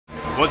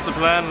What's the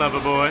plan, lover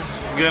boy?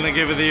 Gonna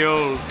give her the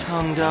old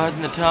tongue dart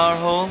in the tar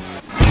hole?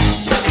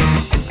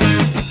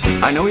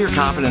 I know your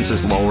confidence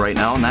is low right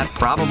now, and that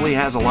probably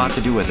has a lot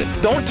to do with it.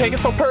 Don't take it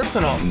so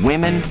personal.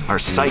 Women are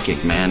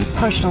psychic, man.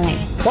 Personally.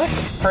 What?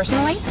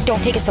 Personally?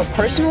 Don't take it so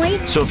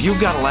personally. So if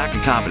you've got a lack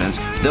of confidence,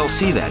 they'll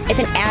see that. It's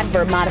an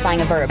adverb modifying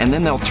a verb. And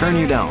then they'll turn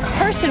you down.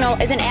 Personal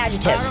is an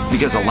adjective.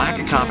 Because a lack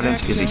of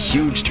confidence is a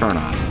huge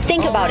turn-on.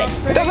 Think about it.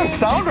 It doesn't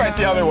sound right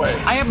the other way.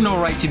 I have no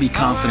right to be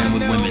confident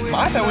with women.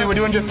 I thought we were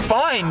doing just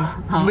fine,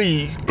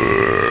 Lee.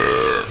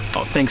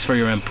 Oh, thanks for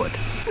your input.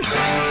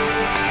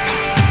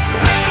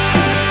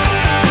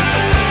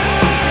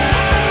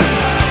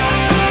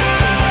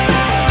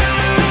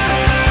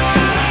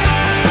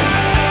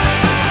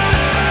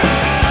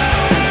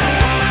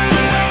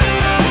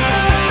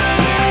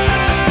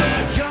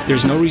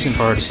 There's no reason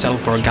for her to settle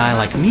for a guy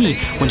like me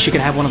when she could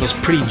have one of those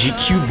pretty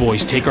GQ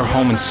boys take her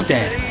home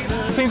instead.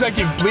 Seems like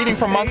you're bleeding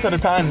for months at a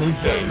time these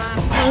days.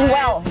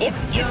 Well, if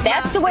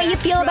that's the way you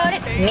feel about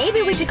it,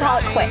 maybe we should call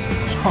it quits.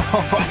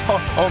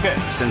 Okay.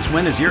 Since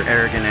when has your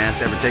arrogant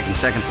ass ever taken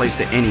second place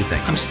to anything?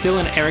 I'm still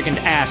an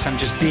arrogant ass, I'm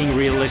just being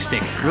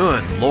realistic.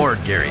 Good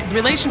Lord, Gary.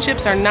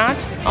 Relationships are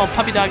not all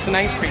puppy dogs and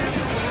ice cream.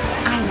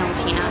 I know,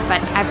 Tina,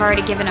 but I've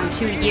already given him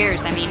 2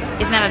 years. I mean,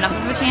 isn't that enough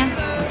of a chance?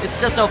 It's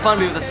just no fun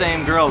to be with the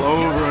same girl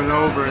over and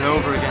over and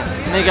over again.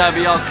 And they gotta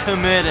be all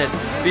committed,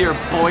 be her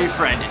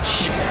boyfriend and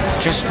shit.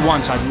 Just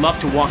once, I'd love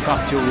to walk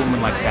up to a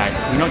woman like that.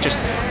 You know, just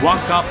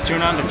walk up,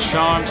 turn on the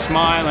charm,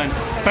 smile, and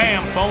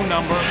bam, phone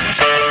number.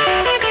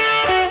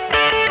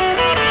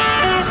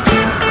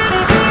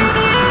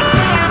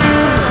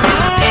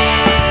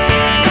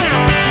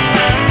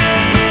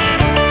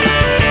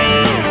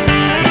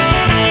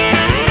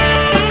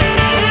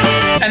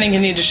 I think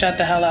you need to shut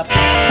the hell up.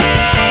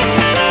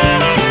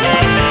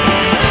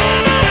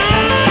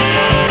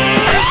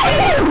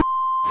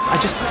 I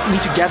just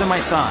need to gather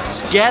my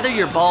thoughts. Gather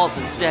your balls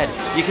instead.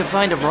 You can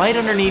find them right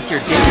underneath your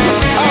dick.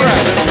 All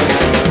right.